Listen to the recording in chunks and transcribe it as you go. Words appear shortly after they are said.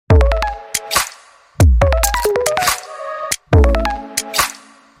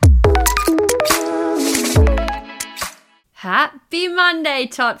Happy Monday,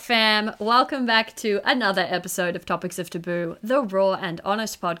 Tot Fam! Welcome back to another episode of Topics of Taboo, the raw and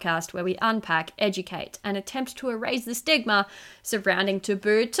honest podcast where we unpack, educate, and attempt to erase the stigma surrounding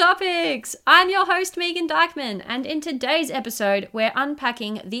taboo topics. I'm your host, Megan Dykeman, and in today's episode, we're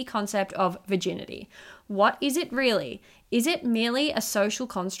unpacking the concept of virginity. What is it really? Is it merely a social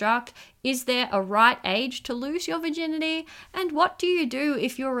construct? Is there a right age to lose your virginity? And what do you do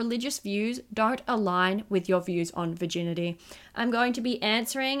if your religious views don't align with your views on virginity? I'm going to be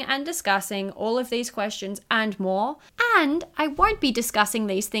answering and discussing all of these questions and more, and I won't be discussing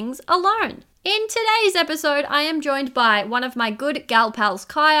these things alone. In today's episode, I am joined by one of my good gal pals,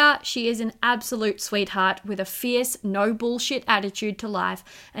 Kyah. She is an absolute sweetheart with a fierce, no bullshit attitude to life,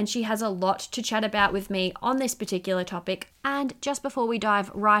 and she has a lot to chat about with me on this particular topic. And just before we dive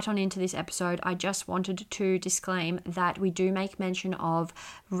right on into this episode, I just wanted to disclaim that we do make mention of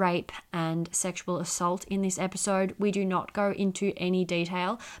rape and sexual assault in this episode. We do not go into any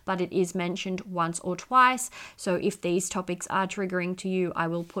detail, but it is mentioned once or twice. So if these topics are triggering to you, I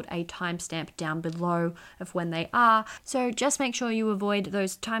will put a timestamp down below of when they are. So just make sure you avoid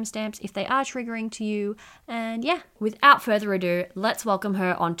those timestamps if they are triggering to you. And yeah, without further ado, let's welcome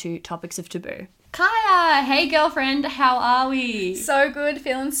her onto Topics of Taboo. Kyah, hey girlfriend, how are we? So good,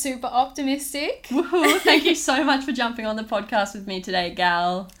 feeling super optimistic. Woohoo, thank you so much for jumping on the podcast with me today,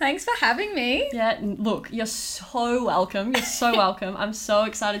 gal. Thanks for having me. Yeah, look, you're so welcome. You're so welcome. I'm so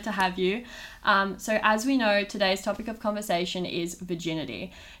excited to have you. So as we know, today's topic of conversation is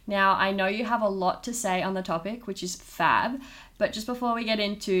virginity. Now, I know you have a lot to say on the topic, which is fab. But just before we get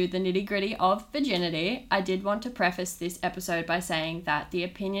into the nitty-gritty of virginity, I did want to preface this episode by saying that the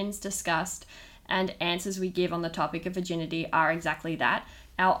opinions discussed and answers we give on the topic of virginity are exactly that,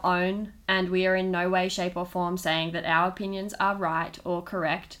 our own, and we are in no way, shape or form saying that our opinions are right or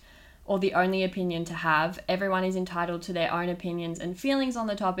correct or the only opinion to have. Everyone is entitled to their own opinions and feelings on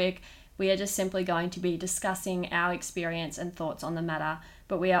the topic. We are just simply going to be discussing our experience and thoughts on the matter,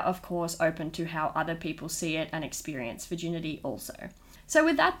 but we are of course open to how other people see it and experience virginity also. So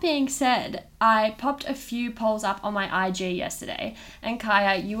with that being said, I popped a few polls up on my IG yesterday, and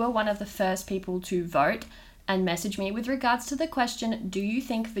Kyah, you were one of the first people to vote and message me with regards to the question, do you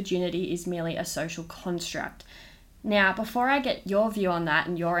think virginity is merely a social construct? Now, before I get your view on that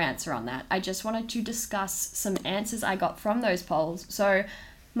and your answer on that, I just wanted to discuss some answers I got from those polls. So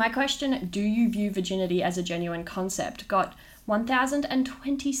my question, do you view virginity as a genuine concept, got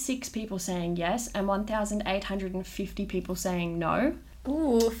 1,026 people saying yes and 1,850 people saying no.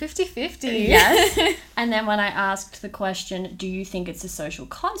 Ooh, 50-50. Yes. And then when I asked the question, do you think it's a social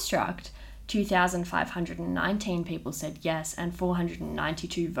construct? 2,519 people said yes and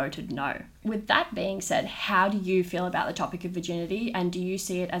 492 voted no. With that being said, how do you feel about the topic of virginity, and do you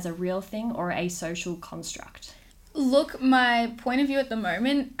see it as a real thing or a social construct? Look, my point of view at the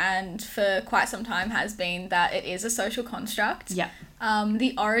moment, and for quite some time, has been that it is a social construct. Yeah.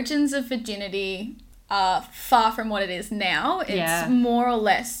 The origins of virginity are far from what it is now. It's more or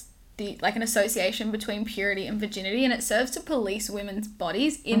less like an association between purity and virginity, and it serves to police women's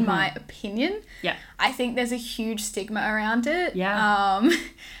bodies, in my opinion. Yeah. I think there's a huge stigma around it. Yeah.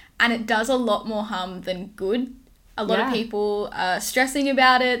 And it does a lot more harm than good. A lot of people are stressing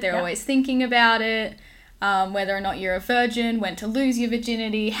about it. They're always thinking about it. Whether or not you're a virgin, when to lose your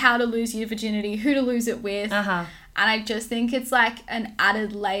virginity, how to lose your virginity, who to lose it with. And I just think it's like an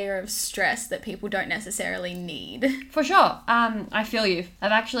added layer of stress that people don't necessarily need. For sure. I feel you.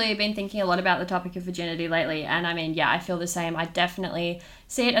 I've actually been thinking a lot about the topic of virginity lately. And I mean, I feel the same. I definitely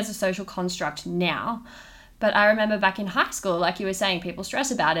see it as a social construct now. But I remember back in high school, like you were saying, people stress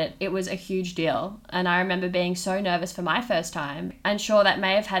about it. It was a huge deal. And I remember being so nervous for my first time. And sure, that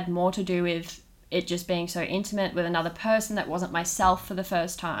may have had more to do with it just being so intimate with another person that wasn't myself for the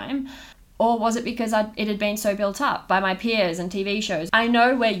first time. Or was it because it had been so built up by my peers and TV shows? I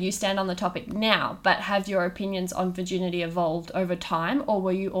know where you stand on the topic now, but have your opinions on virginity evolved over time? Or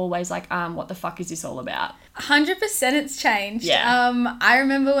were you always like, what the fuck is this all about? 100% it's changed. Yeah. I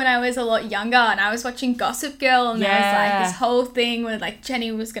remember when I was a lot younger and I was watching Gossip Girl, and there was like this whole thing where like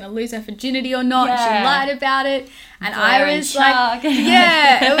Jenny was going to lose her virginity or not. Yeah. She lied about it. And Blair I was like,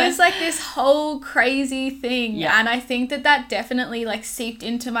 it was like this whole crazy thing. Yeah. And I think that definitely like seeped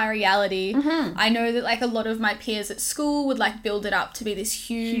into my reality. I know that like a lot of my peers at school would like build it up to be this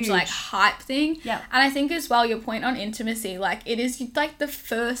huge. Like hype thing. Yeah. And I think as well, your point on intimacy, like it is like the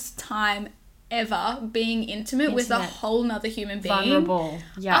first time ever being intimate with a whole nother human being. Vulnerable.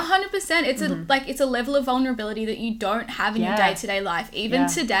 Yeah. 100%. It's it's a level of vulnerability that you don't have in your day-to-day life. Even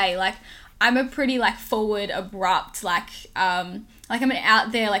today, like I'm a pretty like forward, abrupt, like like I'm an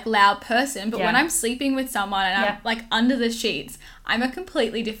out there, like loud person, but when I'm sleeping with someone and I'm like under the sheets, I'm a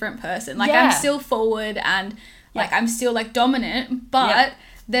completely different person. Like I'm still forward and like I'm still like dominant, but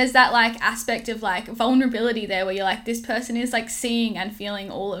there's that like aspect of like vulnerability there where you're like, this person is like seeing and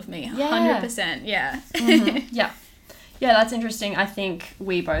feeling all of me. 100%. Yeah, that's interesting. I think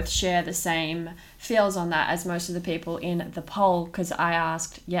we both share the same feels on that as most of the people in the poll, because I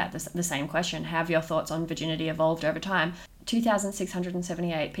asked, the same question. Have your thoughts on virginity evolved over time?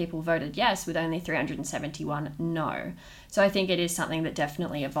 2,678 people voted yes, with only 371 no. So I think it is something that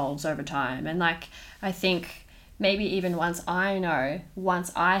definitely evolves over time. And like, I think maybe even once I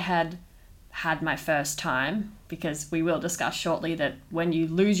had my first time, because we will discuss shortly that when you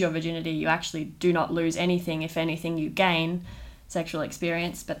lose your virginity, you actually do not lose anything. If anything, you gain sexual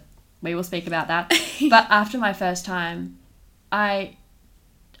experience, but we will speak about that. But after my first time, I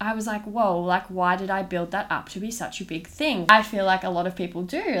was like, whoa, like, why did I build that up to be such a big thing? I feel like a lot of people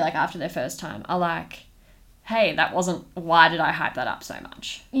do, like, after their first time, are like, hey, why did I hype that up so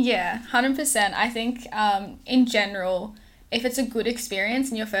much? Yeah, 100%. I think in general, if it's a good experience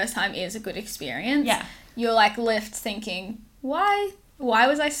and your first time is a good experience, you're like left thinking, why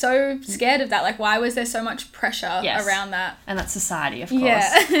was I so scared of that? Like, why was there so much pressure around that? And that's society, of course.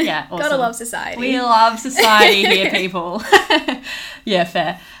 Yeah, awesome. Gotta love society. We love society here, people. Yeah,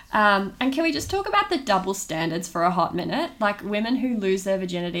 fair. And can we just talk about the double standards for a hot minute? Like, women who lose their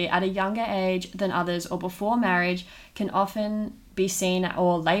virginity at a younger age than others or before marriage can often be seen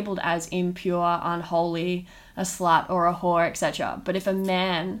or labelled as impure, unholy, a slut or a whore, etc. But if a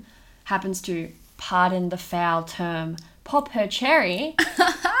man happens to, pardon the foul term, pop her cherry,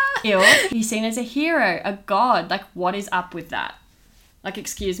 he's seen as a hero, a god. Like, what is up with that? Like,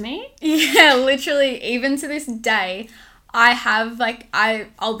 excuse me? Yeah, literally, even to this day, I have, like,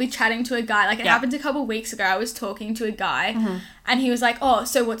 I'll be chatting to a guy. Like, it happened a couple of weeks ago. I was talking to a guy, and he was like, oh,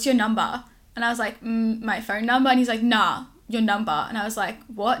 so what's your number? And I was like, my phone number. And he's like, nah, your number. And I was like,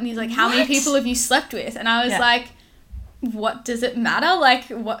 what? And he's like, how many people have you slept with? And I was like, what does it matter? Like,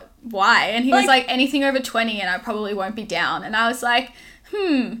 what? Why? And he was like, anything over 20 and I probably won't be down. And I was like,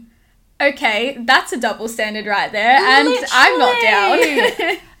 okay, that's a double standard right there. And literally. I'm not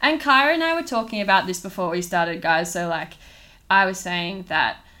down. And Kyah and I were talking about this before we started, guys. So, like, I was saying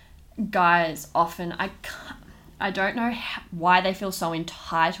that guys often, I don't know why they feel so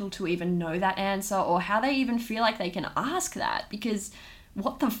entitled to even know that answer, or how they even feel like they can ask that, because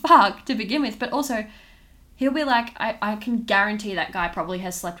what the fuck to begin with. But also, he'll be like, I can guarantee that guy probably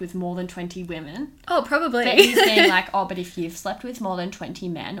has slept with more than 20 women. Oh, probably. But he's being like, oh, but if you've slept with more than 20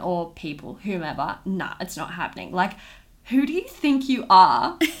 men or people, whomever, nah, it's not happening. Like, who do you think you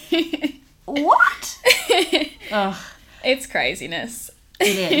are? What? Ugh. It's craziness.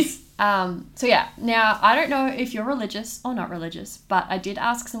 It is. So yeah, now I don't know if you're religious or not religious, but I did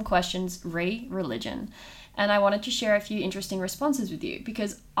ask some questions re-religion, and I wanted to share a few interesting responses with you,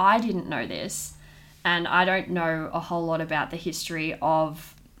 because I didn't know this. And I don't know a whole lot about the history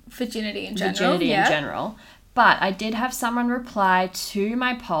of virginity in general. But I did have someone reply to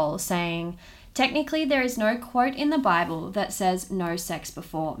my poll saying, technically there is no quote in the Bible that says no sex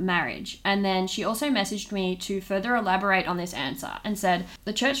before marriage. And then she also messaged me to further elaborate on this answer and said,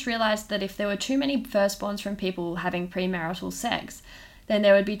 the church realized that if there were too many firstborns from people having premarital sex, then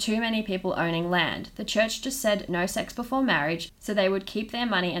there would be too many people owning land. The church just said no sex before marriage, so they would keep their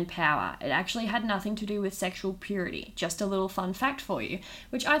money and power. It actually had nothing to do with sexual purity. Just a little fun fact for you,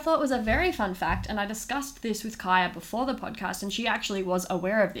 which I thought was a very fun fact, and I discussed this with Kyah before the podcast, and she actually was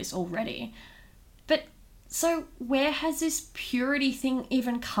aware of this already. But so where has this purity thing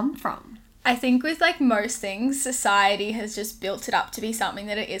even come from? I think with like most things, society has just built it up to be something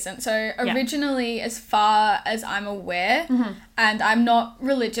that it isn't. So originally, as far as I'm aware, and I'm not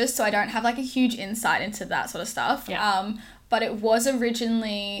religious, so I don't have like a huge insight into that sort of stuff. But it was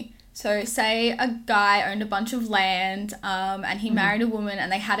originally, so say a guy owned a bunch of land, and he married a woman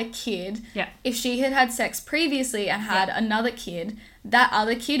and they had a kid. If she had had sex previously and had another kid, that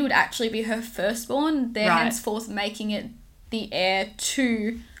other kid would actually be her firstborn. They're henceforth making it the heir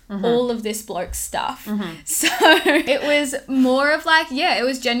to all of this bloke stuff. So it was more of like, it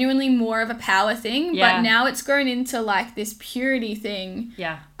was genuinely more of a power thing, but now it's grown into like this purity thing.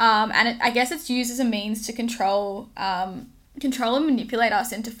 And I guess it's used as a means to control and manipulate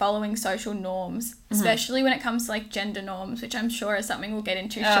us into following social norms, especially when it comes to like gender norms, which I'm sure is something we'll get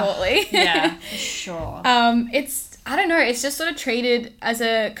into shortly. Yeah, for sure. I don't know, it's just sort of treated as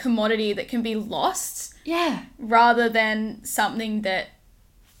a commodity that can be lost. Yeah. Rather than something that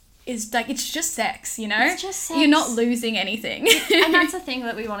is like, it's just sex, you know? It's just sex. You're not losing anything. And that's the thing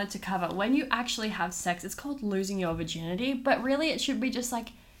that we wanted to cover. When you actually have sex, it's called losing your virginity, but really it should be just like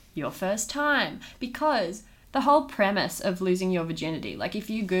your first time. Because the whole premise of losing your virginity, like if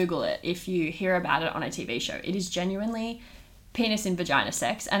you Google it, if you hear about it on a TV show, it is genuinely penis in vagina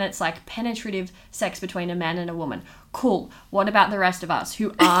sex, and it's like penetrative sex between a man and a woman. Cool. What about the rest of us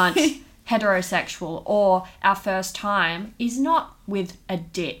who aren't heterosexual, or our first time is not with a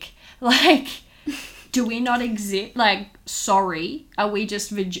dick? Like, do we not exist? Like, sorry, are we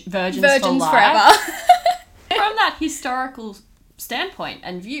just virgins for life? Forever. From that historical standpoint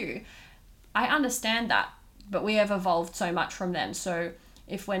and view, I understand that, but we have evolved so much from then. So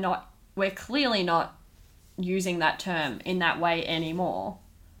if we're clearly not using that term in that way anymore,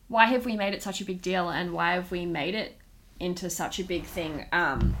 why have we made it such a big deal, and why have we made it into such a big thing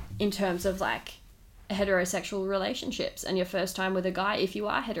in terms of like heterosexual relationships and your first time with a guy? If you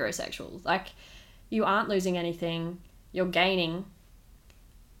are heterosexual, like, you aren't losing anything, you're gaining.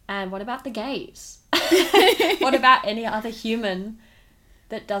 And what about the gays? What about any other human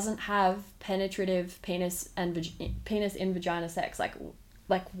that doesn't have penetrative penis in vagina sex? Like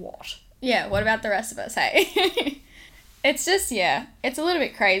what? Yeah, what about the rest of us, hey? It's just, yeah, it's a little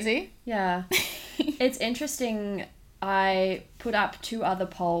bit crazy. Yeah. It's interesting. I put up 2 other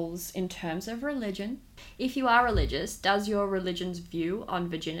polls in terms of religion. If you are religious, does your religion's view on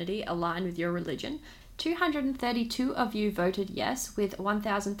virginity align with your religion? 232 of you voted yes, with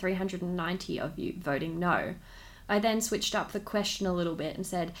 1,390 of you voting no. I then switched up the question a little bit and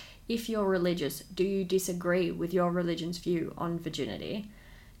said, if you're religious, do you disagree with your religion's view on virginity?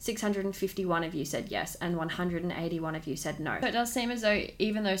 651 of you said yes, and 181 of you said no. So it does seem as though,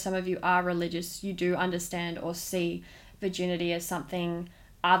 even though some of you are religious, you do understand or see virginity as something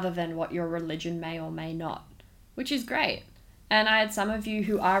other than what your religion may or may not, which is great. And I had some of you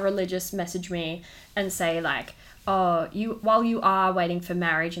who are religious message me and say like, oh, while you are waiting for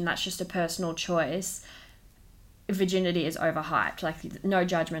marriage and that's just a personal choice, virginity is overhyped. Like, no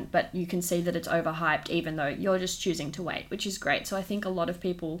judgment, but you can see that it's overhyped even though you're just choosing to wait, which is great. So I think a lot of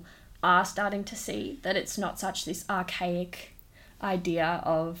people are starting to see that it's not such this archaic idea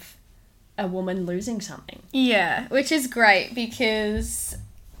of a woman losing something. Yeah, which is great, because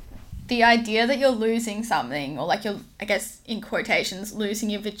the idea that you're losing something, or like you're, I guess, in quotations, losing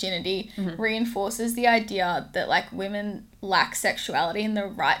your virginity, reinforces the idea that like women lack sexuality and the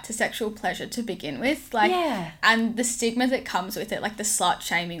right to sexual pleasure to begin with. Like, yeah. And the stigma that comes with it, like the slut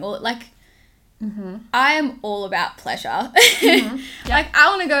shaming, or like, I am all about pleasure. Yep. Like, I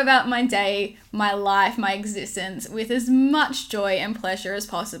want to go about my day, my life, my existence with as much joy and pleasure as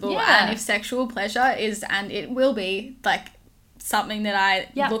possible. Yeah. And if sexual pleasure is, and it will be, like, something that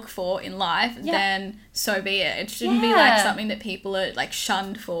I look for in life, then so be it. It shouldn't be like something that people are like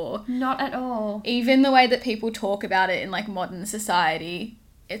shunned for. Not at all. Even the way that people talk about it in like modern society,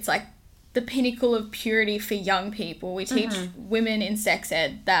 it's like the pinnacle of purity for young people. We teach women in sex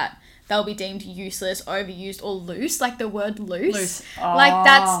ed that they'll be deemed useless, overused, or loose. Like the word loose. Oh, like,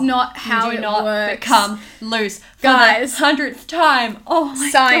 that's not how it works. Become loose for Guys, the 100th time. Oh my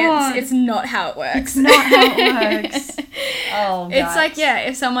science, God. it's not how it works. It's not how it works. Oh, guys. It's like, yeah,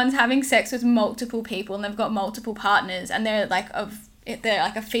 if someone's having sex with multiple people and they've got multiple partners and they're like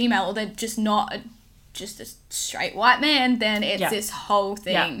a female, or they're just not just a straight white man, then it's this whole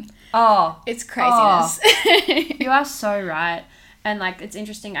thing. Oh, it's craziness. Oh. You are so right. And like, it's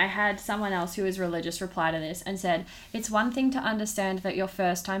interesting, I had someone else who is religious reply to this and said, it's one thing to understand that your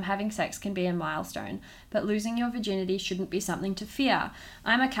first time having sex can be a milestone, but losing your virginity shouldn't be something to fear.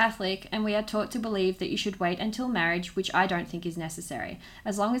 I'm a Catholic, and we are taught to believe that you should wait until marriage, which I don't think is necessary.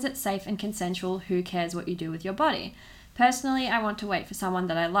 As long as it's safe and consensual, who cares what you do with your body? Personally, I want to wait for someone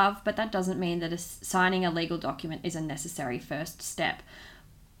that I love, but that doesn't mean that signing a legal document is a necessary first step.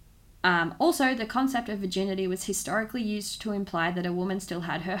 Also, the concept of virginity was historically used to imply that a woman still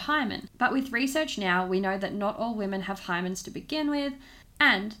had her hymen. But with research now, we know that not all women have hymens to begin with.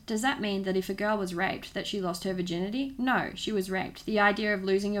 And does that mean that if a girl was raped, that she lost her virginity? No, she was raped. The idea of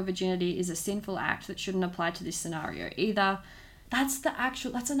losing your virginity is a sinful act that shouldn't apply to this scenario either. That's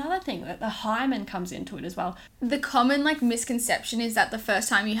another thing, that the hymen comes into it as well. The common like misconception is that the first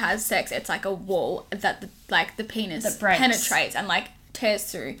time you have sex, it's like a wall that the penis that breaks, penetrates and like tears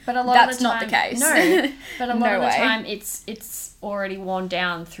through. But a lot that's of the time, not the case. No, but a lot of the way. time it's already worn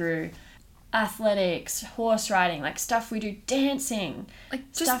down through athletics, horse riding, like stuff we do, dancing,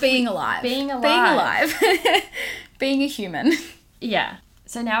 like just being alive, being a human. Yeah.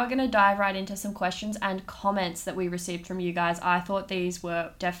 So now we're going to dive right into some questions and comments that we received from you guys. I thought these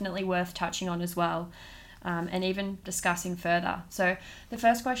were definitely worth touching on as well. and even discussing further. So the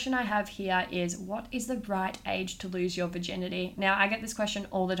first question I have here is, what is the right age to lose your virginity? Now, I get this question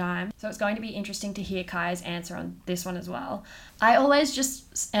all the time, so it's going to be interesting to hear Kyah's answer on this one as well. I always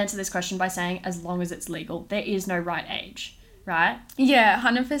just answer this question by saying, as long as it's legal. There is no right age, right? Yeah,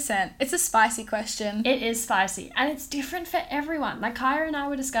 100%. It's a spicy question. It is spicy, and it's different for everyone. Like Kyah and I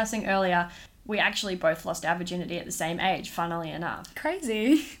were discussing earlier, we actually both lost our virginity at the same age, funnily enough.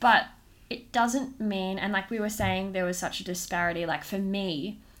 Crazy. But it doesn't mean, and like we were saying, there was such a disparity. Like for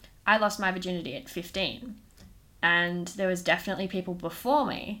me, I lost my virginity at 15, and there was definitely people before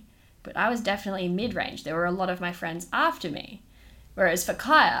me, but I was definitely mid-range. There were a lot of my friends after me. Whereas for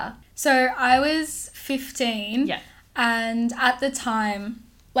Kyah... So I was 15. Yeah. And at the time,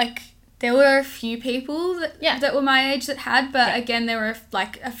 like, there were a few people that were my age that had, but again, there were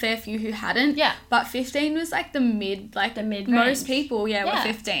like a fair few who hadn't. Yeah. But 15 was like the mid most people, were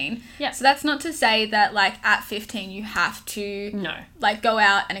 15. Yeah. So that's not to say that like at 15 you have to like go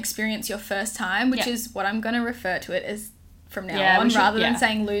out and experience your first time, which is what I'm going to refer to it as from now on, rather than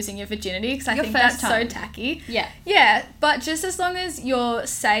saying losing your virginity, because I think that's so tacky. Yeah. Yeah, but just as long as you're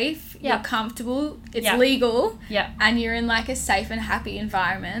safe, you're comfortable, it's legal, and you're in like a safe and happy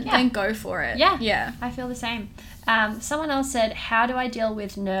environment, then go for it. Yeah. Yeah. I feel the same. Someone else said, how do I deal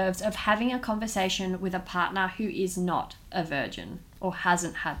with nerves of having a conversation with a partner who is not a virgin or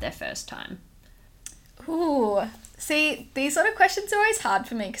hasn't had their first time? Ooh. See, these sort of questions are always hard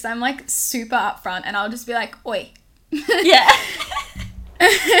for me because I'm like super upfront and I'll just be like, oi. Yeah.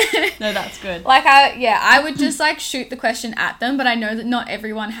 No, that's good. Like, I would just like shoot the question at them, but I know that not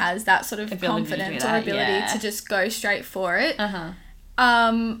everyone has that sort of confidence or ability to just go straight for it.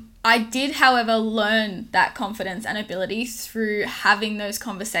 I did, however, learn that confidence and ability through having those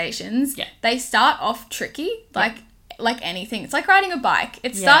conversations. Yeah. They start off tricky, like anything. It's like riding a bike.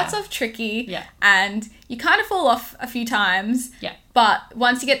 It starts off tricky and you kind of fall off a few times. Yeah. But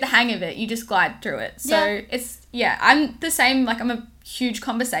once you get the hang of it, you just glide through it. So I'm the same, like I'm a huge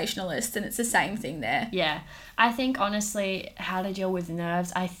conversationalist and it's the same thing there. Yeah. I think honestly, how to deal with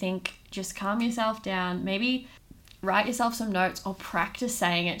nerves, I think just calm yourself down. Maybe write yourself some notes or practice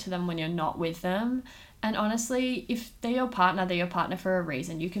saying it to them when you're not with them. And honestly, if they're your partner for a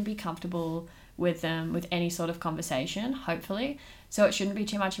reason. You can be comfortable with them with any sort of conversation, hopefully. So it shouldn't be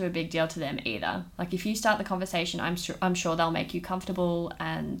too much of a big deal to them either. Like if you start the conversation, I'm sure they'll make you comfortable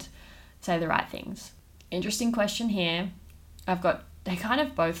and say the right things. Interesting question here. They kind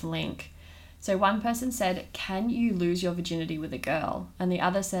of both link. So one person said, can you lose your virginity with a girl? And the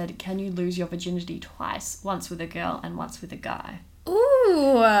other said, can you lose your virginity twice? Once with a girl and once with a guy.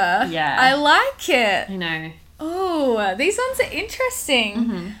 Ooh. Yeah. I like it. I know. Ooh, these ones are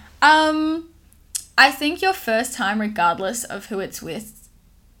interesting. I think your first time, regardless of who it's with,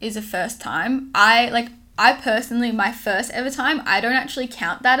 is a first time. I personally, my first ever time, I don't actually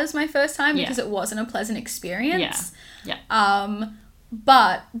count that as my first time because it wasn't a pleasant experience. Yeah.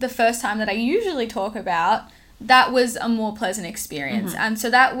 But the first time that I usually talk about, that was a more pleasant experience. And so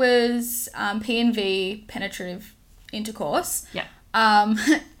that was P&V, penetrative intercourse. Yeah.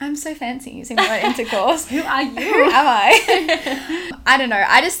 I'm so fancy using the word intercourse. Who are you? Who am I? I don't know.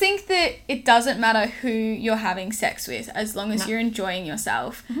 I just think that it doesn't matter who you're having sex with as long as you're enjoying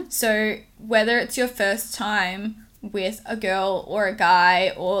yourself. So whether it's your first time with a girl or a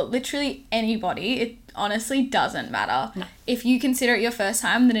guy or literally anybody, it honestly doesn't matter. No. If you consider it your first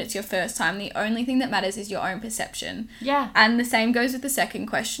time, then it's your first time. The only thing that matters is your own perception. Yeah. And the same goes with the second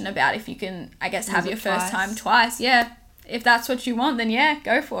question about if you can, I guess, have your first time twice. Yeah. If that's what you want, then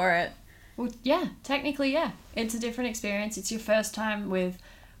go for it. Well, yeah, technically, yeah. It's a different experience. It's your first time with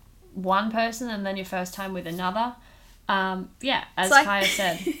one person and then your first time with another. As Kyah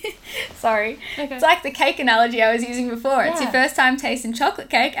said. Sorry. Okay. It's like the cake analogy I was using before. It's your first time tasting chocolate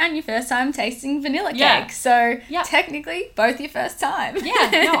cake and your first time tasting vanilla cake. So technically, both your first time.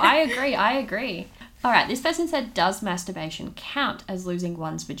 I agree. All right, this person said, does masturbation count as losing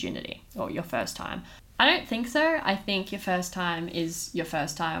one's virginity or your first time? I don't think so. I think your first time is your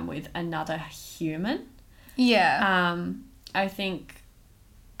first time with another human. Yeah. I think,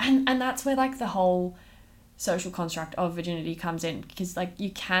 and that's where like the whole social construct of virginity comes in, because like you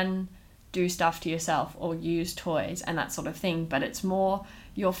can do stuff to yourself or use toys and that sort of thing, but it's more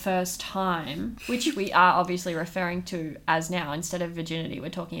your first time, which we are obviously referring to as now. Instead of virginity, we're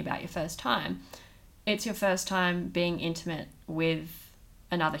talking about your first time. It's your first time being intimate with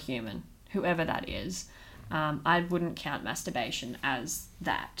another human, whoever that is. I wouldn't count masturbation as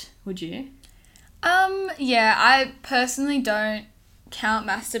that. Would you? I personally don't count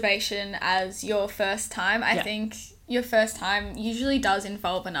masturbation as your first time. I think your first time usually does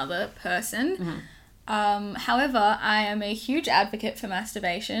involve another person. However, I am a huge advocate for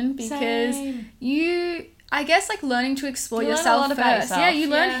masturbation because Same. I guess, like, learning to explore You learn a yourself lot about first. yourself. Yeah, you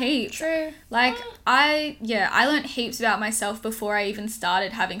learn Yeah, heaps. true. Like, I learned heaps about myself before I even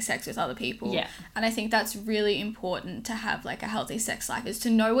started having sex with other people. Yeah. And I think that's really important to have, like, a healthy sex life, is to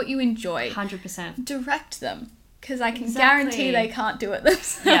know what you enjoy. 100%. Direct them. Because I can Exactly. guarantee they can't do it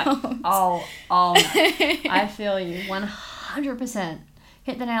themselves. Yeah. Oh, no. I feel you. 100%.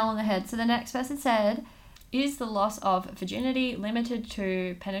 Hit the nail on the head. So the next person said, is the loss of virginity limited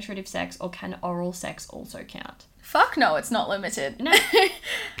to penetrative sex, or can oral sex also count? Fuck no, it's not limited. No.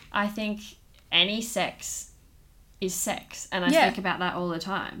 I think any sex is sex. And I Yeah. think about that all the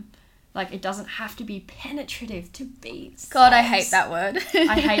time. Like, it doesn't have to be penetrative to be sex. God, I hate that word.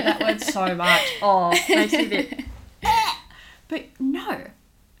 I hate that word so much. Oh, makes me a bit... But no,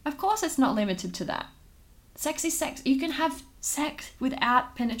 of course it's not limited to that. Sex is sex. You can have sex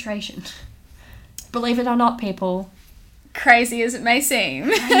without penetration. Believe it or not, people. Crazy as it may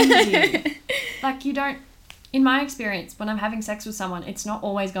seem. Crazy. Like, you don't... In my experience, when I'm having sex with someone, it's not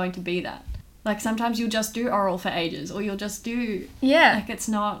always going to be that. Like, sometimes you'll just do oral for ages, or you'll just do... Yeah. Like, it's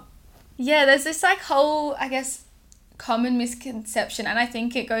not... Yeah, there's this, like, whole, I guess, common misconception, and I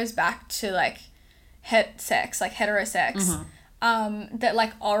think it goes back to, like, sex, like heterosex, that,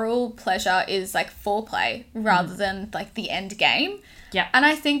 like, oral pleasure is, like, foreplay rather than, like, the end game. Yeah. And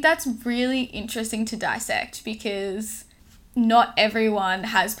I think that's really interesting to dissect, because not everyone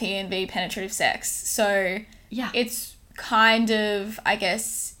has P&V, penetrative sex. So Yeah. it's kind of, I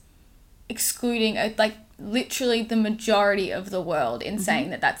guess, excluding, like, literally the majority of the world in saying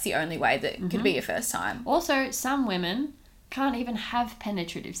that that's the only way that could be your first time. Also, some women can't even have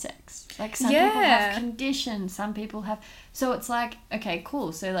penetrative sex. Like, some people have conditions, some people have... So it's like, okay,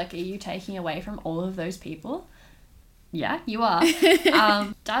 cool. So, like, are you taking away from all of those people? Yeah, you are.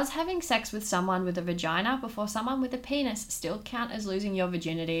 Does having sex with someone with a vagina before someone with a penis still count as losing your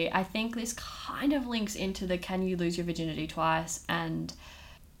virginity? I think this kind of links into the can you lose your virginity twice, and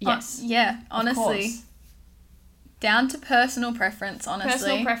yes. Yeah, honestly. Down to personal preference, honestly.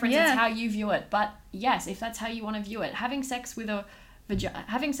 Personal preference, it's how you view it. But yes, if that's how you want to view it, having sex with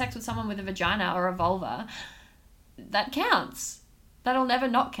someone with a vagina or a vulva, that counts. That'll never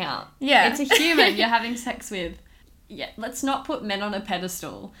not count. Yeah. It's a human you're having sex with. Yeah, let's not put men on a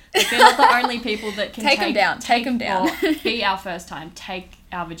pedestal. Like, they're not the only people that can take them down. Or be our first time, take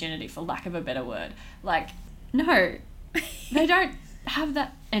our virginity, for lack of a better word. Like, no, they don't have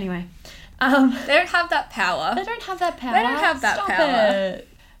that. Anyway, they don't have that power. They don't have that power. They don't have that Stop power.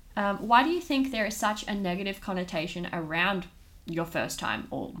 it. Why do you think there is such a negative connotation around your first time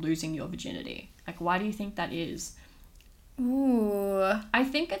or losing your virginity? Like, why do you think that is? Ooh. I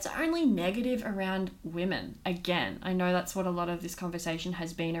think it's only negative around women. Again, I know that's what a lot of this conversation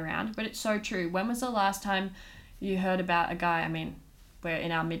has been around, but it's so true. When was the last time you heard about a guy, I mean, we're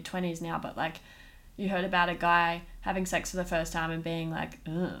in our mid-20s now, but, like, you heard about a guy having sex for the first time and being like,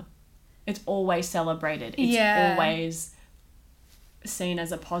 ugh. It's always celebrated. It's always seen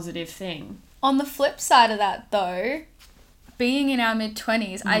as a positive thing. On the flip side of that, though, being in our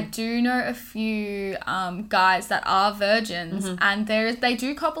mid-20s, I do know a few guys that are virgins, and they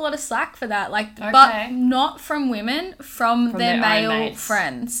do cop a lot of slack for that, like, but not from women, from their male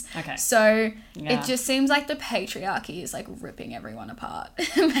friends. Okay. So it just seems like the patriarchy is, like, ripping everyone apart.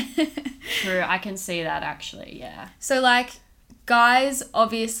 True, I can see that, actually, yeah. So, like, guys,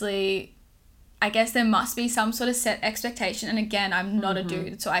 obviously, I guess there must be some sort of set expectation, and again, I'm not a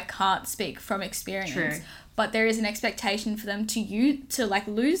dude, so I can't speak from experience. True. But there is an expectation for them to like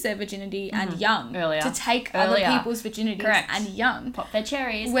lose their virginity and young. Earlier. To take other people's virginities and young. Pop their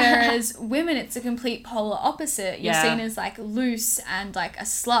cherries. Whereas women, it's a complete polar opposite. You're seen as, like, loose and, like, a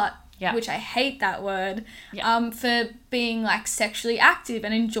slut, which I hate that word, for being, like, sexually active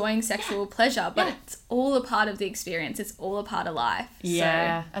and enjoying sexual pleasure. But it's all a part of the experience. It's all a part of life.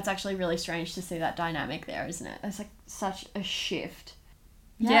 Yeah. It's actually really strange to see that dynamic there, isn't it? It's, like, such a shift.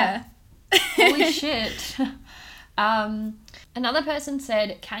 Yeah. Holy shit. Another person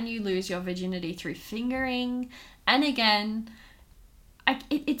said, can you lose your virginity through fingering? And again,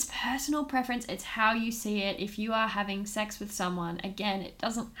 it's personal preference. It's how you see it. If you are having sex with someone, again, it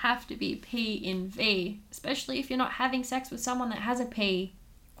doesn't have to be P in V, especially if you're not having sex with someone that has a P.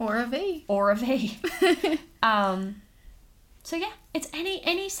 Or a V. So yeah, it's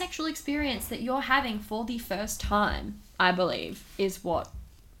any sexual experience that you're having for the first time, I believe,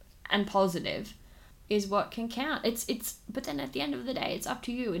 and positive is what can count. But then at the end of the day, it's up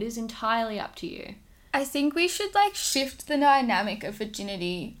to you. It is entirely up to you. I think we should, like, shift the dynamic of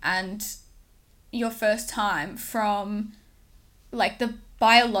virginity and your first time from, like, the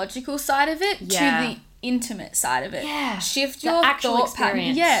biological side of it to the intimate side of it. Shift your thought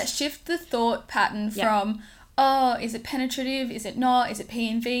pattern. Shift the thought pattern from, oh, is it penetrative? Is it not? Is it P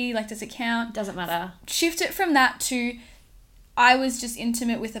and V? Like, does it count? Doesn't matter. Shift it from that to, I was just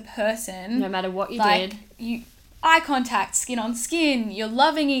intimate with a person. No matter what you did. Eye contact, skin on skin, you're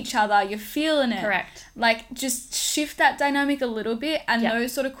loving each other, you're feeling it. Correct. Like, just shift that dynamic a little bit, and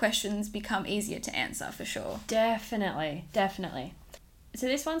those sort of questions become easier to answer for sure. Definitely. So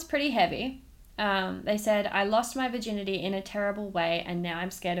this one's pretty heavy. They said, I lost my virginity in a terrible way and now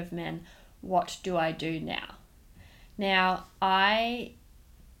I'm scared of men. What do I do now? Now, I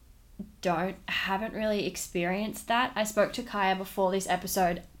haven't really experienced that. I spoke to Kyah before this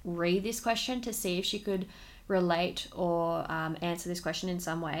episode, read this question to see if she could relate or answer this question in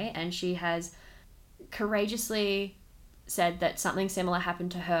some way. And she has courageously said that something similar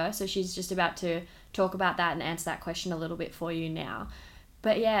happened to her. So she's just about to talk about that and answer that question a little bit for you now.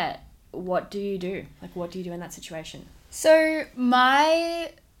 But yeah, what do you do? Like, what do you do in that situation? So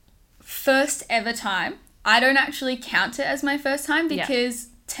my first ever time, I don't actually count it as my first time because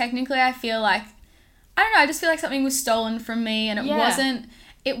technically I feel like, I don't know, I just feel like something was stolen from me, and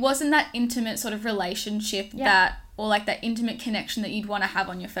it wasn't that intimate sort of relationship that, or like that intimate connection that you'd want to have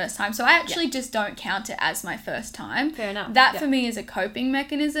on your first time. So I actually just don't count it as my first time. Fair enough. That for me is a coping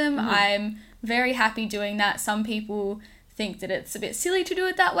mechanism. I'm very happy doing that. Some people think that it's a bit silly to do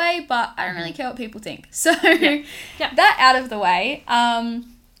it that way, but I don't really care what people think. So that out of the way,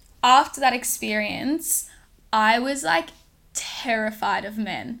 after that experience, I was like terrified of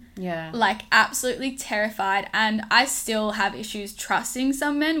men. Like absolutely terrified, and I still have issues trusting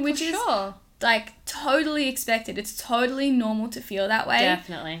some men, which is like totally expected. It's totally normal to feel that way.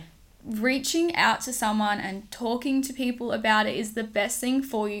 Definitely. Reaching out to someone and talking to people about it is the best thing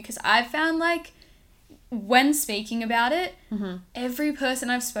for you, because I've found like when speaking about it, every person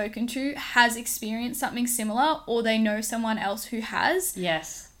I've spoken to has experienced something similar, or they know someone else who has.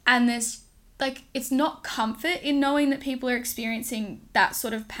 And there's like, it's not comfort in knowing that people are experiencing that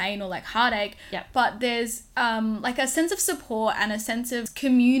sort of pain or like heartache, but there's like a sense of support and a sense of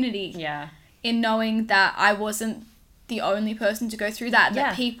community in knowing that I wasn't the only person to go through that,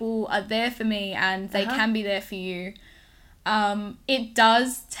 that people are there for me and they can be there for you. It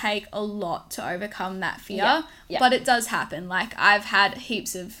does take a lot to overcome that fear, but it does happen. Like, I've had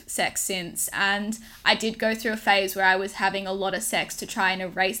heaps of sex since, and I did go through a phase where I was having a lot of sex to try and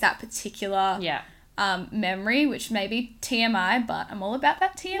erase that particular memory, which may be TMI, but I'm all about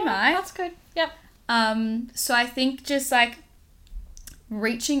that TMI. That's good. So I think just like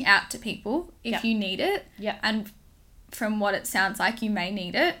reaching out to people if you need it, and from what it sounds like, you may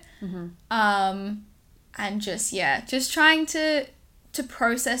need it. And just trying to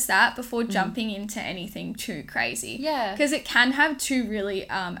process that before jumping into anything too crazy. Because it can have two really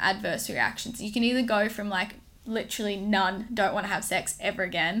adverse reactions. You can either go from like literally none, don't want to have sex ever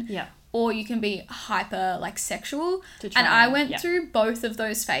again. Or you can be hyper like sexual. And I went through both of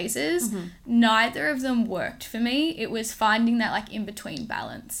those phases. Neither of them worked for me. It was finding that like in-between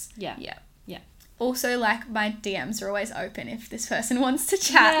balance. Also, like, my DMs are always open if this person wants to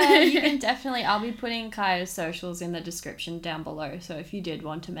chat. Yeah, you can definitely. I'll be putting Kyah's socials in the description down below. So if you did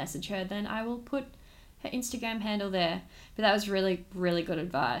want to message her, then I will put her Instagram handle there. But that was really, really good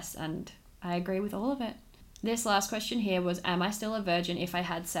advice, and I agree with all of it. This last question here was, am I still a virgin if I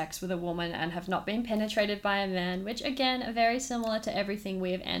had sex with a woman and have not been penetrated by a man? Which, again, are very similar to everything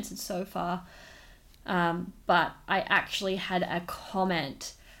we have answered so far. But I actually had a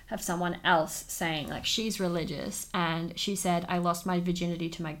comment of someone else saying, like, she's religious, and she said, I lost my virginity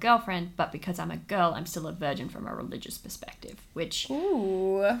to my girlfriend, but because I'm a girl, I'm still a virgin from a religious perspective, which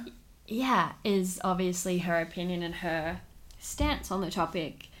is obviously her opinion and her stance on the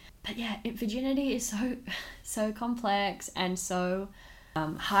topic. But virginity is so complex and so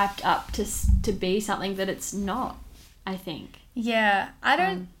hyped up to be something that it's not, I think. I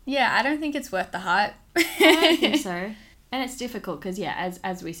don't think it's worth the hype. I don't think so. And it's difficult because,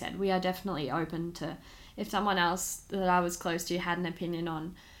 as we said, we are definitely open to, if someone else that I was close to had an opinion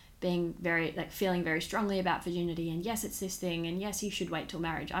on being very, like, feeling very strongly about virginity, and yes, it's this thing, and yes, you should wait till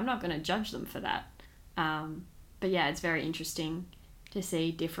marriage. I'm not going to judge them for that. But it's very interesting to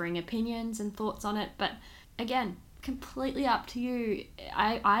see differing opinions and thoughts on it. But again, completely up to you.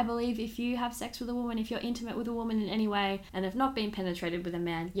 I believe if you have sex with a woman, if you're intimate with a woman in any way and have not been penetrated with a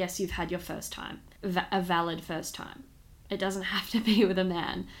man, yes, you've had your first time, a valid first time. It doesn't have to be with a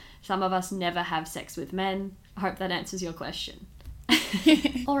man. Some of us never have sex with men. I hope that answers your question.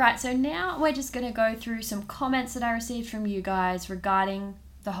 Alright, so now we're just going to go through some comments that I received from you guys regarding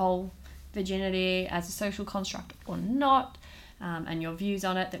the whole virginity as a social construct or not. and your views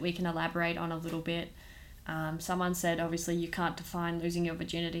on it that we can elaborate on a little bit. Someone said, obviously, you can't define losing your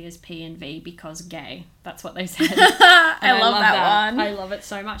virginity as P and V because gay. That's what they said. I love that one. I love it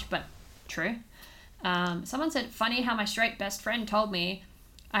so much, but true. Someone said, funny how my straight best friend told me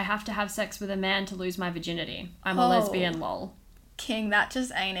I have to have sex with a man to lose my virginity. I'm a lesbian, lol. King, that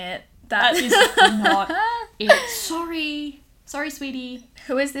just ain't it. That is not it. Sorry, sweetie.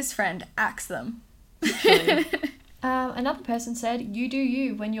 Who is this friend? Axe them. Literally. Another person said, you do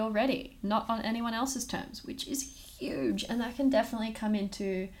you when you're ready, not on anyone else's terms, which is huge. And that can definitely come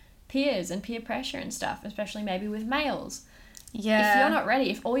into peers and peer pressure and stuff, especially maybe with males. Yeah. If you're not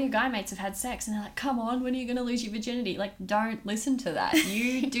ready, if all your guy mates have had sex and they're like, come on, when are you going to lose your virginity? Like, don't listen to that.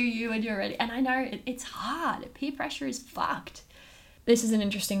 You do you when you're ready. And I know it's hard. Peer pressure is fucked. This is an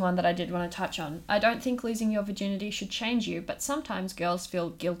interesting one that I did want to touch on. I don't think losing your virginity should change you, but sometimes girls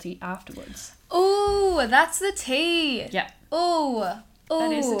feel guilty afterwards. Ooh, that's the tea. Yeah. Ooh.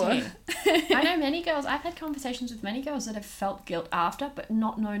 That is the tea. I know many girls, I've had conversations with many girls that have felt guilt after, but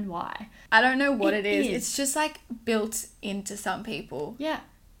not known why. I don't know what it is. It's just like built into some people. Yeah.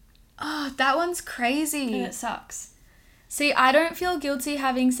 Oh, that one's crazy. And it sucks. See, I don't feel guilty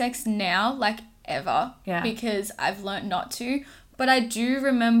having sex now, like ever. Yeah. Because I've learnt not to. But I do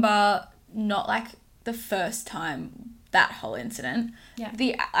remember not like the first time, that whole incident. Yeah.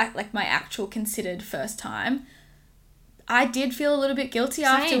 Like my actual considered first time. I did feel a little bit guilty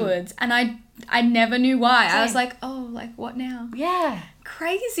Same. afterwards. And I never knew why. Same. I was like, oh, like what now? Yeah.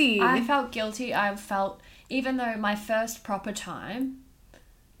 Crazy. I felt guilty. I felt, even though my first proper time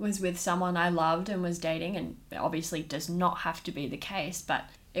was with someone I loved and was dating, and obviously does not have to be the case, but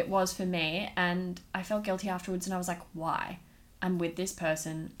it was for me, and I felt guilty afterwards, and I was like, why? I'm with this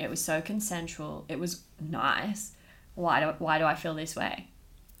person. It was so consensual. It was nice. Why do I feel this way?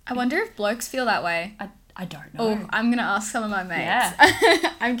 I wonder if blokes feel that way. I don't know. Oh, I'm going to ask some of my mates.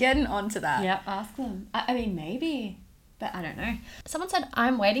 Yeah. I'm getting onto that. Yeah, ask them. I mean, maybe, but I don't know. Someone said,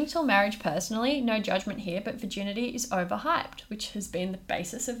 I'm waiting till marriage personally. No judgment here, but virginity is overhyped, which has been the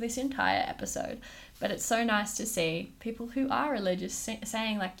basis of this entire episode. But it's so nice to see people who are religious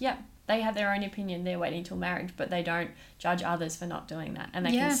saying like, yeah, they have their own opinion. They're waiting till marriage, but they don't judge others for not doing that. And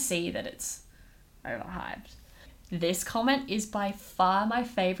they can see that it's overhyped. This comment is by far my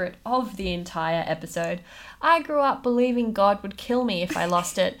favourite of the entire episode. I grew up believing God would kill me if I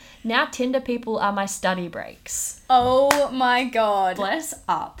lost it. Now Tinder people are my study breaks. Oh my God. Bless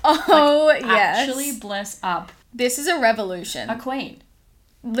up. Oh, like, yes. Actually bless up. This is a revolution. A queen.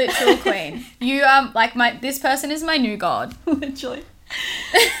 Literal queen. You this person is my new God. Literally.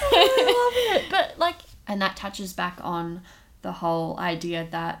 I love it. But and that touches back on the whole idea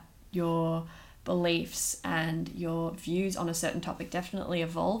that your beliefs and your views on a certain topic definitely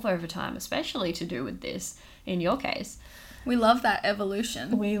evolve over time, especially to do with this in your case. We love that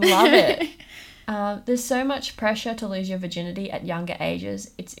evolution. We love it. There's so much pressure to lose your virginity at younger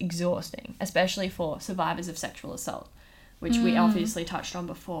ages. It's exhausting, especially for survivors of sexual assault, which we obviously touched on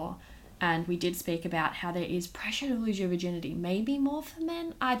before. And we did speak about how there is pressure to lose your virginity, maybe more for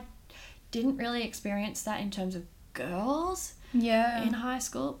men. I didn't really experience that in terms of girls in high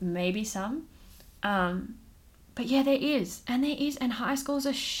school, maybe some. But yeah, there is, and high school's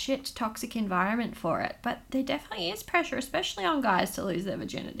a shit toxic environment for it, but there definitely is pressure, especially on guys, to lose their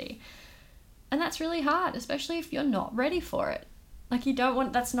virginity. And that's really hard, especially if you're not ready for it. Like,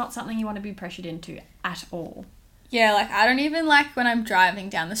 that's not something you want to be pressured into at all. Yeah, like, I don't even like when I'm driving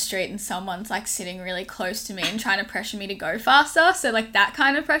down the street and someone's, like, sitting really close to me and trying to pressure me to go faster. So, like, that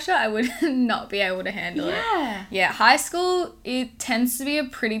kind of pressure, I would not be able to handle it. Yeah, high school, it tends to be a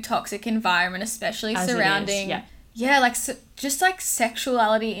pretty toxic environment, especially surrounding... Yeah, like, just, like,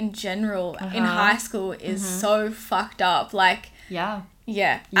 sexuality in general in high school is so fucked up. Like... Yeah,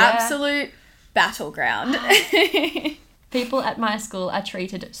 absolute battleground. People at my school are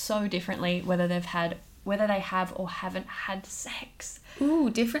treated so differently, whether they have or haven't had sex. Ooh,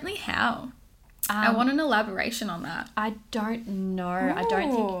 differently how? I want an elaboration on that. I don't know. Ooh. I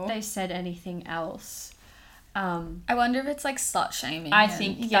don't think they said anything else. I wonder if it's like slut shaming. I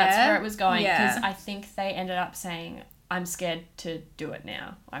think that's where it was going, because I think they ended up saying, I'm scared to do it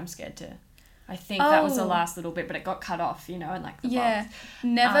now. I'm scared to... I think that was the last little bit, but it got cut off, and like the box.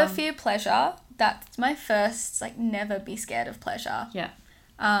 Never fear pleasure. That's my first, never be scared of pleasure. Yeah.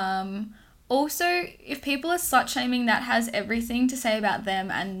 Also, if people are slut shaming, that has everything to say about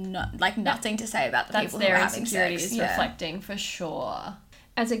them and nothing to say about the people who are having sex. That's their insecurities reflecting, for sure.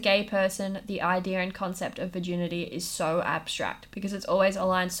 As a gay person, the idea and concept of virginity is so abstract because it's always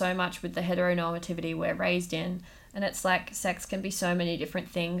aligned so much with the heteronormativity we're raised in, And it's like sex can be so many different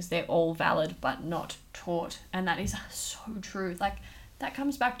things. They're all valid but not taught. And that is so true. Like, that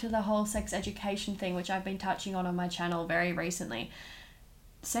comes back to the whole sex education thing, which I've been touching on my channel very recently.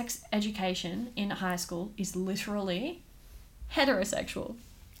 Sex education in high school is literally heterosexual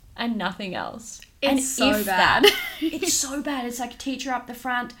and nothing else. It's so bad. It's so bad. It's like teacher up the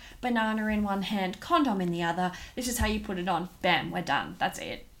front, banana in one hand, condom in the other. This is how you put it on. Bam, we're done. That's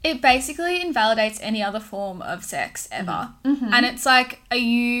it. It basically invalidates any other form of sex ever. Mm-hmm. And it's like, are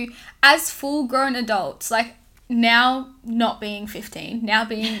you, as full-grown adults, like now not being 15, now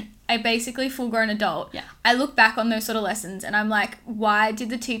being a basically full-grown adult, I look back on those sort of lessons and I'm like, why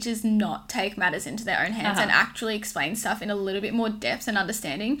did the teachers not take matters into their own hands and actually explain stuff in a little bit more depth and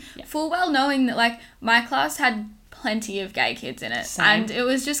understanding? Full well knowing that, like, my class had plenty of gay kids in it. Same. And it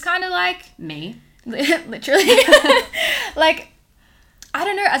was just kind of like... Me. Literally. Like... I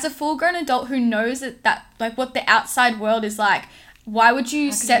don't know, as a full-grown adult who knows that like what the outside world is like, why would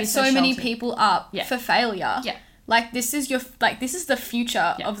you set so many people up for failure? Yeah. Like, this is the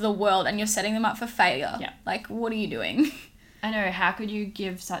future of the world and you're setting them up for failure. Yeah. Like, what are you doing? I know, how could you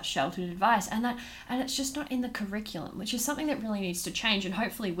give such sheltered advice? And it's just not in the curriculum, which is something that really needs to change, and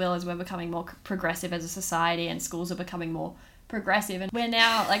hopefully will, as we're becoming more progressive as a society and schools are becoming more progressive, and we're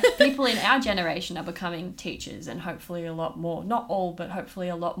now, like, people in our generation are becoming teachers, and hopefully a lot more, not all, but hopefully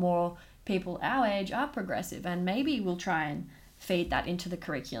a lot more people our age are progressive, and maybe we'll try and feed that into the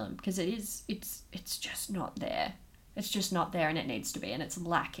curriculum, because it's just not there. It's just not there, and it needs to be, and it's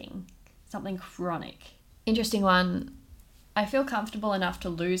lacking something chronic. Interesting one. I feel comfortable enough to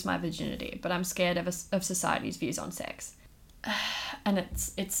lose my virginity, but I'm scared of society's views on sex. And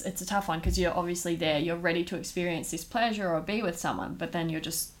it's a tough one, because you're obviously there, you're ready to experience this pleasure or be with someone, but then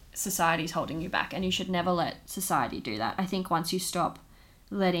society's holding you back, and you should never let society do that. I think once you stop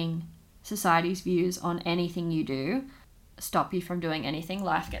letting society's views on anything you do stop you from doing anything,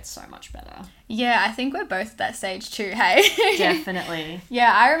 life gets so much better. Yeah, I think we're both at that stage too, hey? Definitely.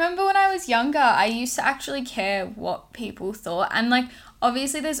 Yeah, I remember when I was younger, I used to actually care what people thought, and, like,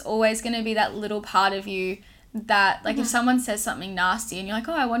 obviously there's always going to be that little part of you that, like, if someone says something nasty and you're like,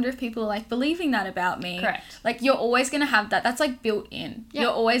 oh, I wonder if people are, like, believing that about me. Correct. Like, you're always going to have that. That's, like, built in. Yep.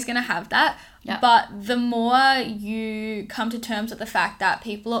 You're always going to have that. Yep. But the more you come to terms with the fact that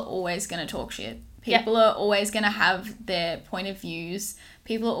people are always going to talk shit. People are always going to have their point of views.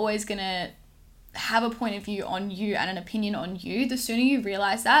 People are always going to have a point of view on you and an opinion on you. The sooner you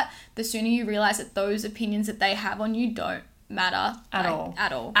realise that, the sooner you realise that those opinions that they have on you don't matter. At all.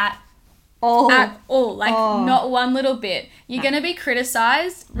 At all. Not one little bit. You're going to be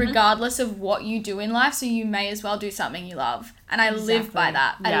criticised regardless of what you do in life, so you may as well do something you love. And I live by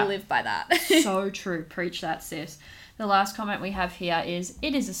that. I live by that. So true. Preach that, sis. The last comment we have here is,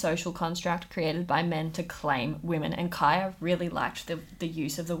 it is a social construct created by men to claim women. And Kyah really liked the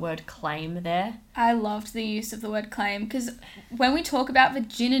use of the word claim there. I loved the use of the word claim, because when we talk about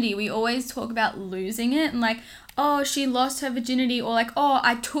virginity, we always talk about losing it and, like, oh, she lost her virginity, or, like, oh,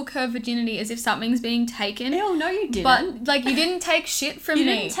 I took her virginity, as if something's being taken. Ew, no, you didn't. But, like, you didn't take shit from me. You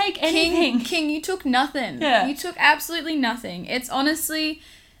didn't take anything. King, you took nothing. Yeah. You took absolutely nothing. It's honestly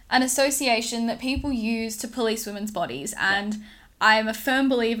an association that people use to police women's bodies, and I'm a firm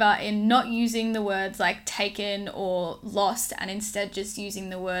believer in not using the words like taken or lost, and instead just using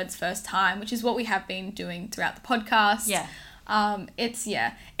the words first time, which is what we have been doing throughout the podcast.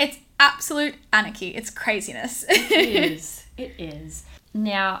 It's absolute anarchy. It's craziness. It is.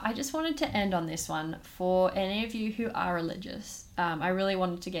 Now, I just wanted to end on this one for any of you who are religious. I really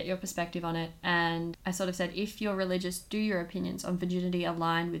wanted to get your perspective on it, and I sort of said, if you're religious, do your opinions on virginity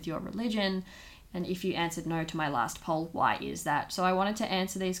align with your religion? And if you answered no to my last poll, why is that? So I wanted to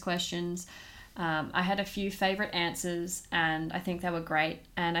answer these questions. I had a few favourite answers, and I think they were great.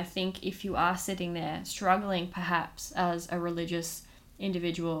 And I think if you are sitting there struggling perhaps as a religious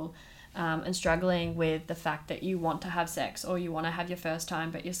individual, and struggling with the fact that you want to have sex or you want to have your first time,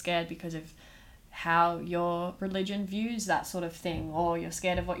 but you're scared because of how your religion views that sort of thing, or you're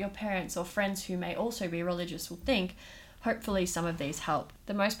scared of what your parents or friends who may also be religious will think, hopefully some of these help.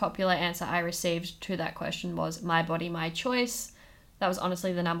 The most popular answer I received to that question was my body, my choice. That was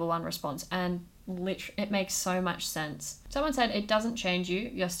honestly the number one response, and it makes so much sense. Someone said it doesn't change you,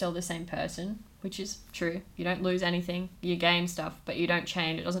 you're still the same person, which is true. You don't lose anything, you gain stuff, but you don't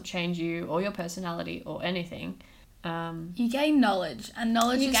change. It doesn't change you or your personality or anything. You gain knowledge, and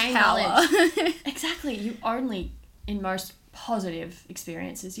knowledge is power. Exactly. You only, in most positive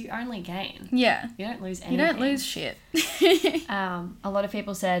experiences, you only gain. Yeah. You don't lose anything. You don't lose shit. A lot of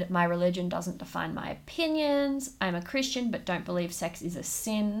people said, my religion doesn't define my opinions. I'm a Christian but don't believe sex is a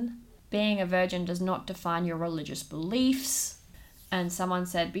sin. being a virgin does not define your religious beliefs. And someone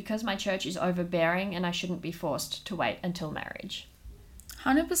said, because my church is overbearing and I shouldn't be forced to wait until marriage.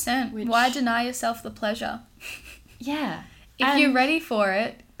 100%. Why deny yourself the pleasure? Yeah. If you're ready for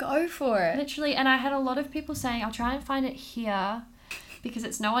it, go for it. Literally. And I had a lot of people saying, I'll try and find it here, because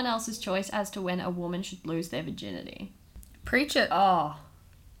it's no one else's choice as to when a woman should lose their virginity. Preach it. Oh,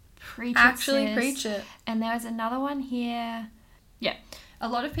 preach it, Actually, sis. preach it. And there was another one here. Yeah. A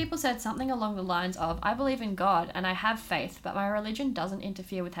lot of people said something along the lines of, I believe in God and I have faith, but my religion doesn't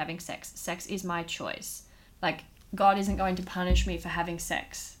interfere with having sex. Sex is my choice. Like, God isn't going to punish me for having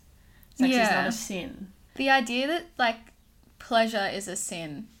sex. Sex is not a sin. The idea that, like, pleasure is a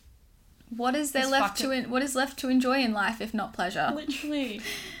sin. What is left to enjoy in life if not pleasure? Literally.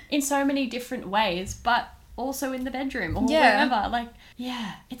 In so many different ways, but also in the bedroom or wherever. Like,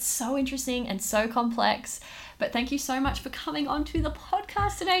 yeah, it's so interesting and so complex. But thank you so much for coming onto the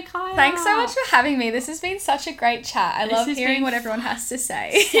podcast today, Kyah. Thanks so much for having me. This has been such a great chat. I love hearing what everyone has to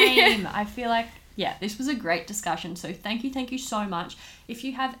say. Same. I feel like, yeah, this was a great discussion. So thank you so much. If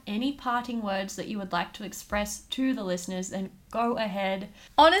you have any parting words that you would like to express to the listeners, then go ahead.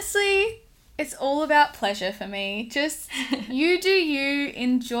 Honestly, it's all about pleasure for me. Just you do you,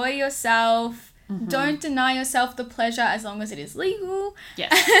 enjoy yourself. Mm-hmm. Don't deny yourself the pleasure as long as it is legal.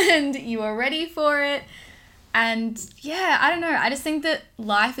 Yes. And you are ready for it. And yeah, I don't know. I just think that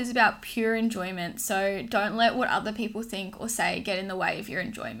life is about pure enjoyment. So don't let what other people think or say get in the way of your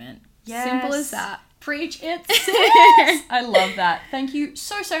enjoyment. Yes. Simple as that. Preach it. I love that. Thank you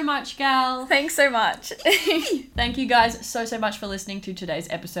so much, gal. Thanks so much. Thank you guys so much for listening to today's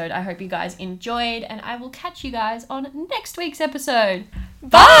episode. I hope you guys enjoyed, and I will catch you guys on next week's episode.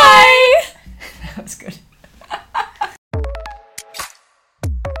 Bye!